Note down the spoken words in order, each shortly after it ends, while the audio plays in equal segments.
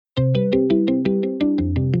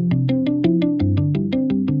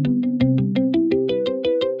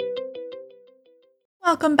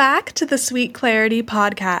Welcome back to the Sweet Clarity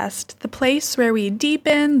Podcast, the place where we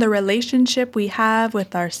deepen the relationship we have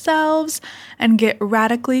with ourselves and get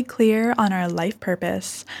radically clear on our life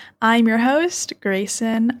purpose. I'm your host,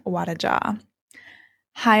 Grayson Wadajaw.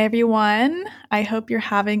 Hi, everyone. I hope you're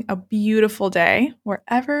having a beautiful day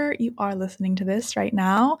wherever you are listening to this right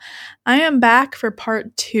now. I am back for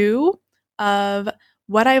part 2 of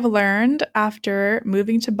what I've learned after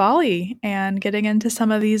moving to Bali and getting into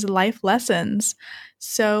some of these life lessons.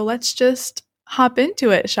 So let's just hop into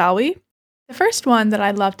it, shall we? The first one that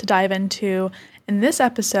I'd love to dive into in this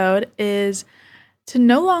episode is to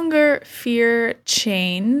no longer fear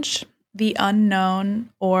change, the unknown,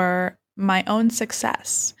 or my own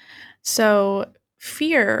success. So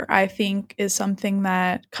fear, I think, is something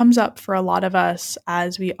that comes up for a lot of us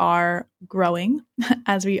as we are growing,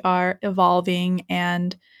 as we are evolving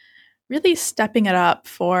and really stepping it up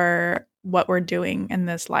for what we're doing in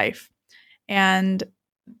this life. And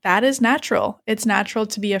that is natural. It's natural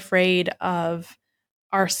to be afraid of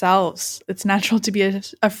ourselves. It's natural to be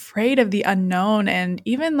afraid of the unknown and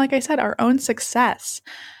even, like I said, our own success.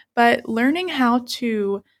 But learning how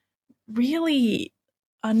to really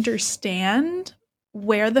understand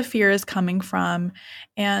where the fear is coming from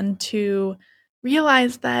and to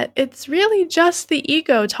realize that it's really just the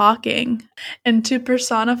ego talking, and to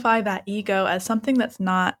personify that ego as something that's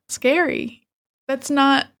not scary, that's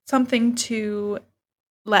not something to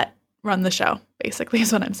let run the show, basically,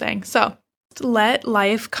 is what I'm saying. So to let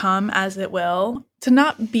life come as it will, to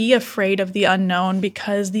not be afraid of the unknown,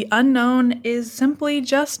 because the unknown is simply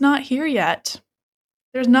just not here yet.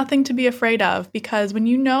 There's nothing to be afraid of, because when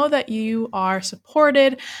you know that you are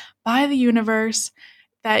supported by the universe,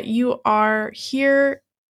 that you are here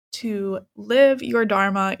to live your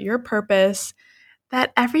dharma, your purpose,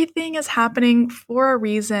 that everything is happening for a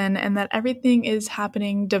reason and that everything is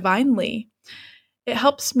happening divinely, it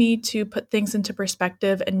helps me to put things into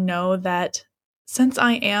perspective and know that since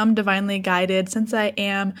I am divinely guided, since I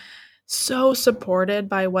am so supported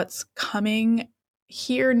by what's coming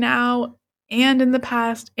here now and in the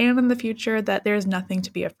past and in the future, that there's nothing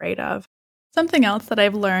to be afraid of. Something else that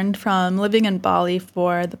I've learned from living in Bali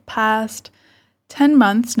for the past 10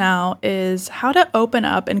 months now is how to open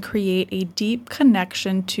up and create a deep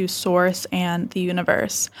connection to Source and the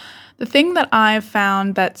universe. The thing that I've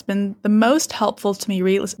found that's been the most helpful to me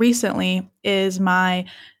recently is my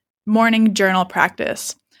morning journal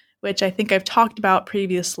practice, which I think I've talked about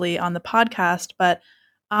previously on the podcast, but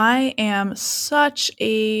I am such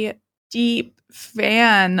a deep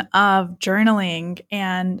fan of journaling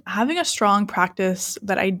and having a strong practice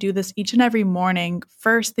that I do this each and every morning,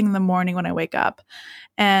 first thing in the morning when I wake up.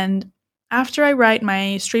 And after I write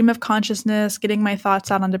my stream of consciousness, getting my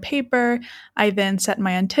thoughts out onto paper, I then set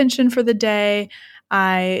my intention for the day.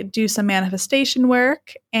 I do some manifestation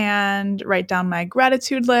work and write down my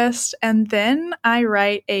gratitude list. And then I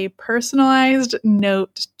write a personalized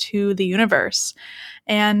note to the universe.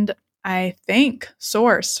 And I thank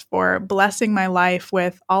Source for blessing my life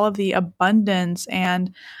with all of the abundance.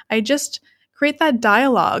 And I just create that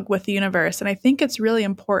dialogue with the universe. And I think it's really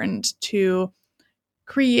important to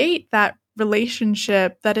create that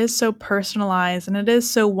relationship that is so personalized and it is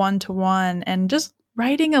so one-to-one. And just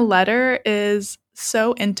writing a letter is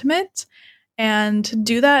so intimate. And to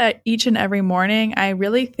do that each and every morning, I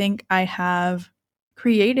really think I have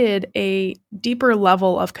created a deeper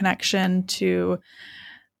level of connection to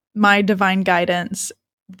my divine guidance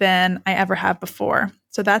than I ever have before.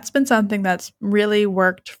 So that's been something that's really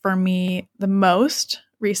worked for me the most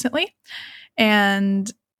recently.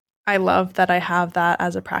 And I love that I have that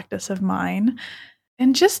as a practice of mine.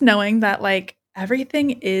 And just knowing that like everything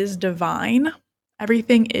is divine,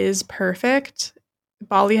 everything is perfect.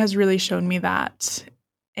 Bali has really shown me that.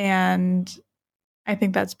 And I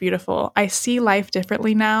think that's beautiful. I see life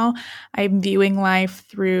differently now. I'm viewing life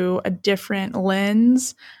through a different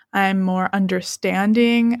lens. I'm more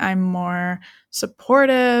understanding. I'm more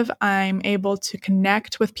supportive. I'm able to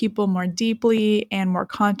connect with people more deeply and more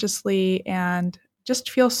consciously, and just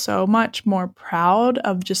feel so much more proud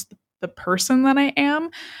of just the person that I am,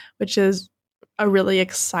 which is a really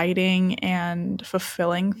exciting and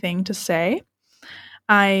fulfilling thing to say.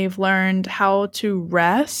 I've learned how to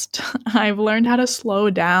rest. I've learned how to slow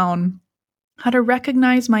down, how to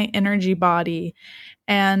recognize my energy body.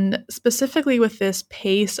 And specifically with this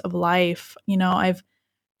pace of life, I've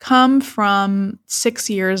come from 6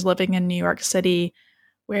 years living in New York City,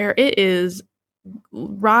 where it is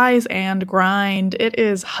rise and grind. It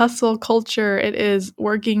is hustle culture. It is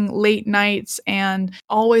working late nights and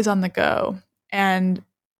always on the go. And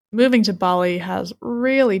moving to Bali has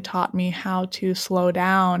really taught me how to slow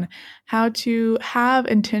down, how to have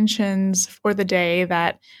intentions for the day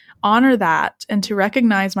that honor that, and to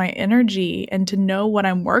recognize my energy and to know what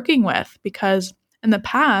I'm working with. Because in the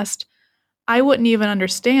past, I wouldn't even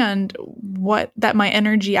understand what that my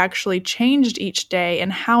energy actually changed each day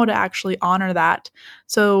and how to actually honor that.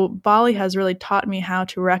 So Bali has really taught me how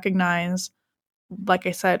to recognize, like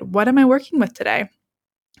I said, what am I working with today?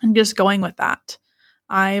 And just going with that.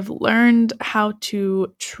 I've learned how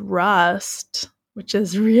to trust, which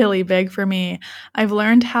is really big for me. I've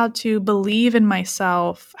learned how to believe in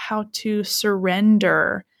myself, how to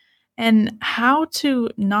surrender, and how to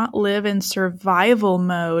not live in survival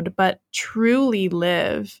mode, but truly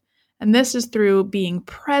live. And this is through being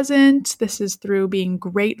present. This is through being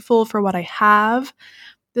grateful for what I have.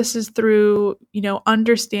 This is through,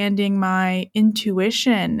 understanding my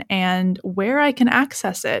intuition and where I can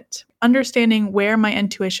access it, understanding where my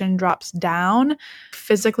intuition drops down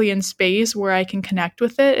physically in space, where I can connect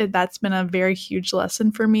with it. That's been a very huge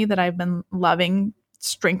lesson for me that I've been loving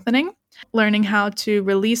strengthening. Learning how to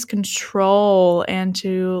release control and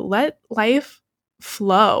to let life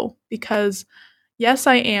flow, because yes,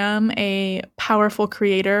 I am a powerful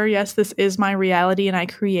creator. Yes, this is my reality and I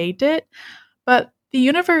create it. But the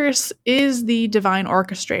universe is the divine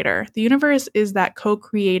orchestrator. The universe is that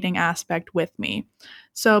co-creating aspect with me.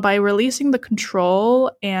 So by releasing the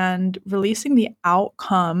control and releasing the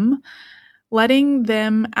outcome, letting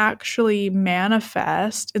them actually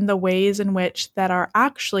manifest in the ways in which that are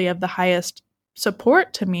actually of the highest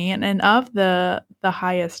support to me and of the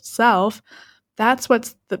highest self, that's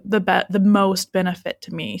what's the most benefit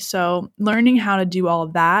to me. So learning how to do all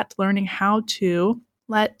of that, learning how to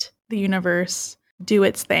let the universe do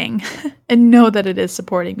its thing and know that it is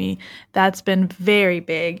supporting me, that's been very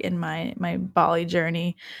big in my Bali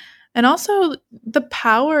journey. And also the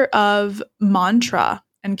power of mantra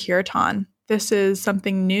and kirtan. This is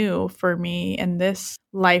something new for me in this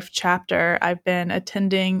life chapter. I've been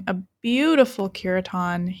attending a beautiful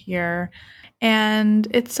kirtan here, and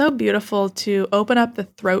it's so beautiful to open up the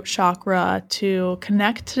throat chakra, to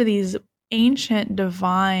connect to these ancient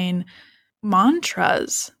divine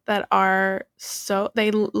mantras that are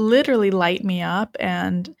they literally light me up,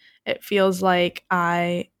 and it feels like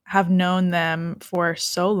I have known them for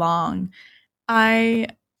so long. I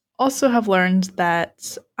also have learned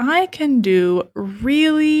that I can do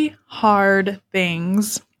really hard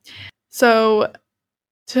things. So,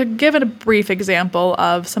 to give it a brief example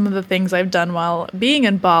of some of the things I've done while being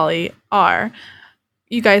in Bali are,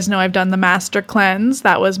 you guys know I've done the master cleanse.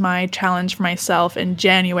 That was my challenge for myself in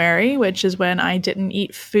January, which is when I didn't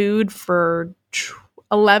eat food for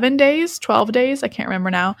 11 days, 12 days. I can't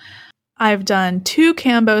remember now. I've done 2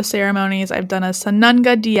 Kambo ceremonies. I've done a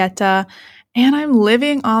Sananga Dieta, and I'm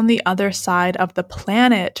living on the other side of the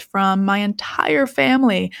planet from my entire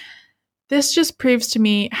family. This just proves to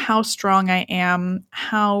me how strong I am,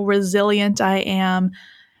 how resilient I am,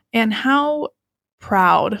 and how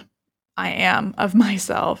proud I am of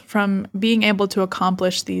myself from being able to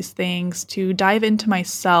accomplish these things, to dive into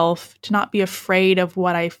myself, to not be afraid of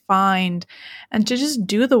what I find, and to just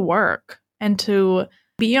do the work and to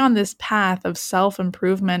be on this path of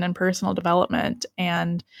self-improvement and personal development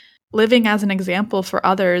and living as an example for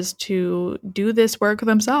others to do this work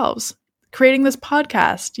themselves. Creating this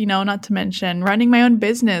podcast, not to mention running my own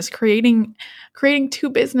business, creating 2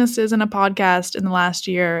 businesses and a podcast in the last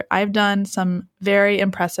year. I've done some very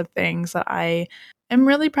impressive things that I am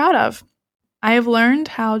really proud of. I have learned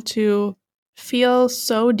how to feel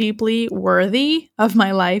so deeply worthy of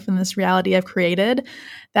my life and this reality I've created.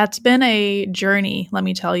 That's been a journey, let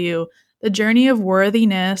me tell you. The journey of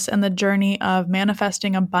worthiness and the journey of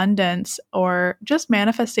manifesting abundance, or just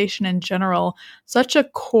manifestation in general, such a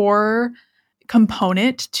core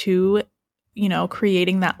component to,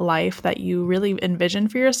 creating that life that you really envision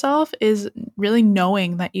for yourself, is really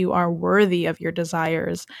knowing that you are worthy of your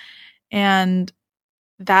desires. And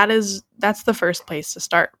that's the first place to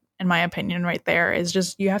start, in my opinion, right there, is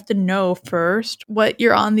just you have to know first what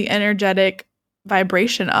you're on the energetic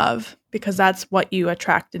vibration of, because that's what you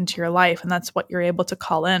attract into your life and that's what you're able to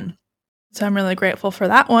call in. So I'm really grateful for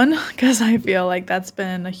that one, because I feel like that's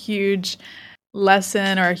been a huge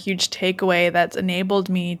lesson or a huge takeaway that's enabled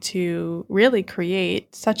me to really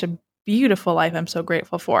create such a beautiful life I'm so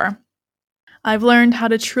grateful for. I've learned how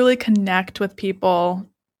to truly connect with people.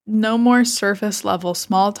 No more surface level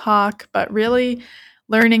small talk, but really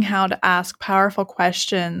learning how to ask powerful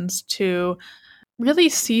questions, to really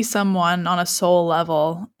see someone on a soul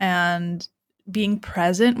level and being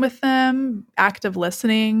present with them, active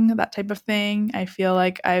listening, that type of thing. I feel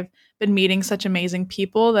like I've been meeting such amazing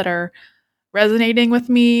people that are resonating with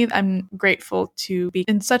me. I'm grateful to be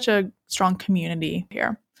in such a strong community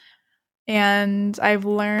here. And I've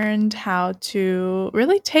learned how to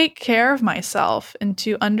really take care of myself and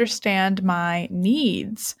to understand my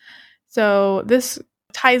needs. So this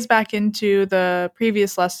ties back into the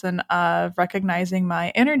previous lesson of recognizing my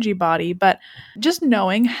energy body, but just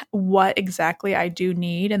knowing what exactly I do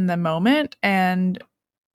need in the moment and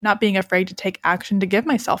not being afraid to take action to give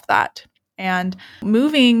myself that. And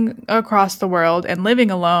moving across the world and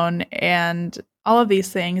living alone and all of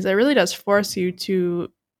these things, it really does force you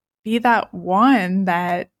to be that one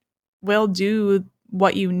that will do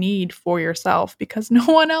what you need for yourself because no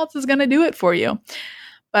one else is going to do it for you.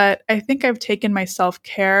 But I think I've taken my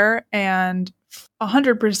self-care and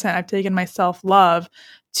 100% I've taken my self-love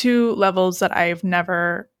to levels that I've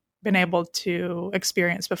never been able to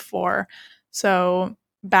experience before. So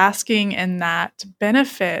basking in that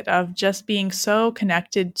benefit of just being so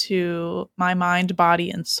connected to my mind, body,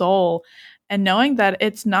 and soul, and knowing that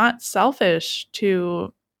it's not selfish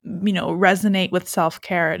to resonate with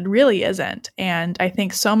self-care. It really isn't. And I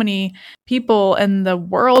think so many people in the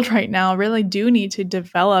world right now really do need to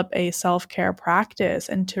develop a self-care practice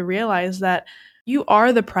and to realize that you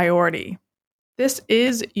are the priority. This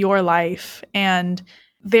is your life, and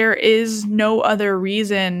there is no other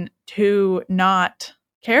reason to not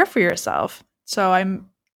care for yourself. So I'm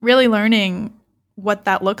really learning what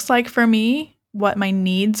that looks like for me, what my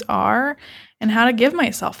needs are, and how to give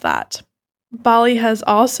myself that. Bali has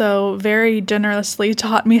also very generously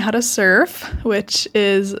taught me how to surf, which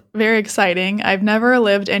is very exciting. I've never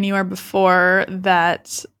lived anywhere before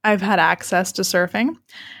that I've had access to surfing.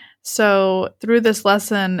 So through this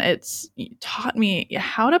lesson, it's taught me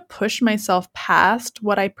how to push myself past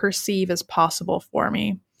what I perceive as possible for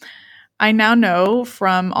me. I now know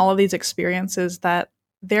from all of these experiences that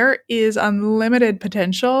there is unlimited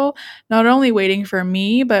potential, not only waiting for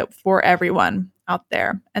me, but for everyone out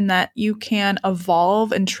there, and that you can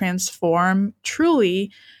evolve and transform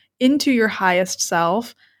truly into your highest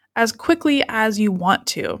self as quickly as you want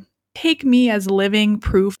to. Take me as living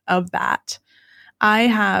proof of that. I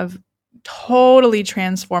have totally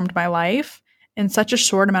transformed my life in such a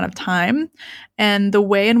short amount of time. And the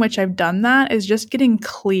way in which I've done that is just getting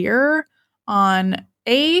clear on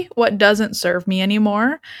A, what doesn't serve me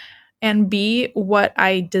anymore, and B, what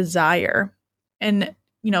I desire. And,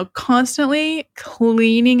 constantly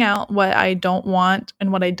cleaning out what I don't want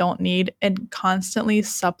and what I don't need, and constantly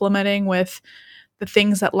supplementing with the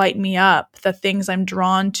things that light me up, the things I'm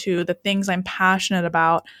drawn to, the things I'm passionate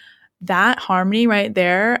about. That harmony right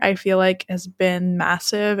there, I feel like has been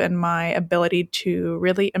massive in my ability to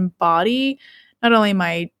really embody not only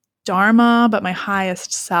my dharma, but my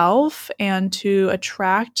highest self, and to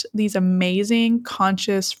attract these amazing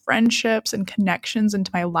conscious friendships and connections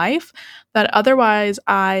into my life that otherwise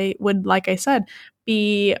I would, like I said,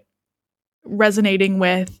 be resonating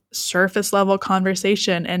with surface level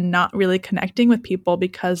conversation and not really connecting with people,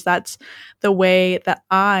 because that's the way that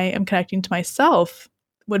I am connecting to myself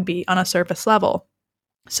would be on a surface level.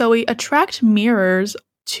 So we attract mirrors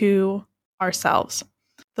to ourselves.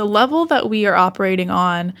 The level that we are operating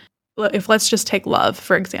on, if let's just take love,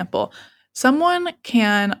 for example, someone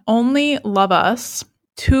can only love us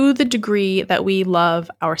to the degree that we love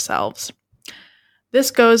ourselves. This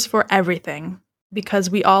goes for everything because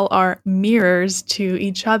we all are mirrors to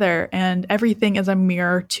each other and everything is a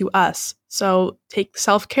mirror to us. So take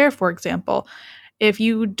self-care, for example. If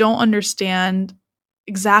you don't understand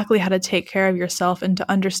exactly how to take care of yourself and to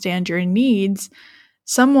understand your needs,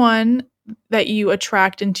 someone that you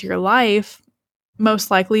attract into your life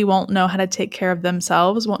most likely won't know how to take care of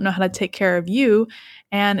themselves, won't know how to take care of you,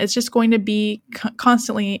 and it's just going to be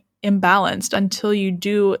constantly imbalanced until you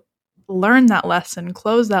do learn that lesson,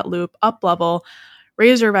 close that loop, up level,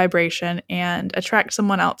 raise your vibration, and attract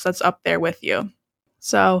someone else that's up there with you.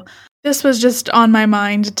 So this was just on my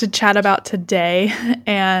mind to chat about today.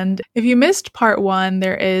 And if you missed part 1,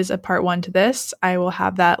 there is a part 1 to this. I will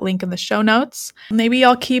have that link in the show notes. Maybe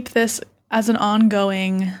I'll keep this as an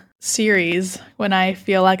ongoing series when I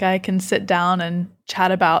feel like I can sit down and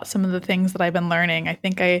chat about some of the things that I've been learning. I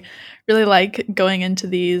think I really like going into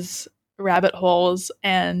these rabbit holes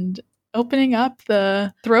and opening up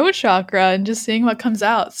the throat chakra and just seeing what comes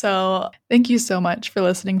out. So thank you so much for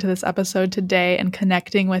listening to this episode today and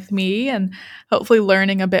connecting with me and hopefully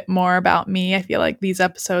learning a bit more about me. I feel like these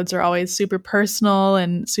episodes are always super personal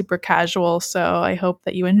and super casual, so I hope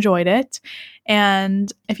that you enjoyed it.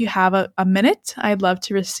 And if you have a minute, I'd love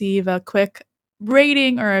to receive a quick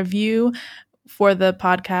rating or review for the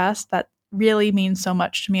podcast. That really means so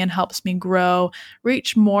much to me and helps me grow,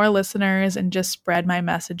 reach more listeners, and just spread my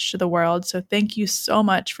message to the world. So thank you so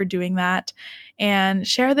much for doing that. And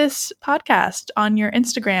share this podcast on your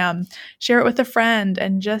Instagram, share it with a friend,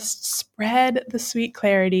 and just spread the sweet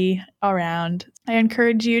clarity around. I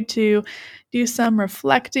encourage you to do some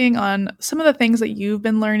reflecting on some of the things that you've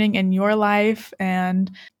been learning in your life and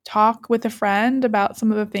talk with a friend about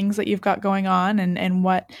some of the things that you've got going on and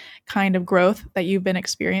what kind of growth that you've been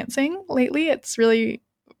experiencing lately. It's really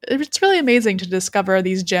amazing to discover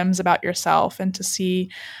these gems about yourself and to see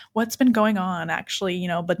what's been going on actually,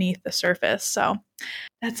 beneath the surface. So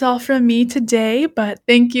that's all from me today, but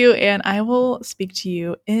thank you, and I will speak to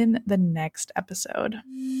you in the next episode.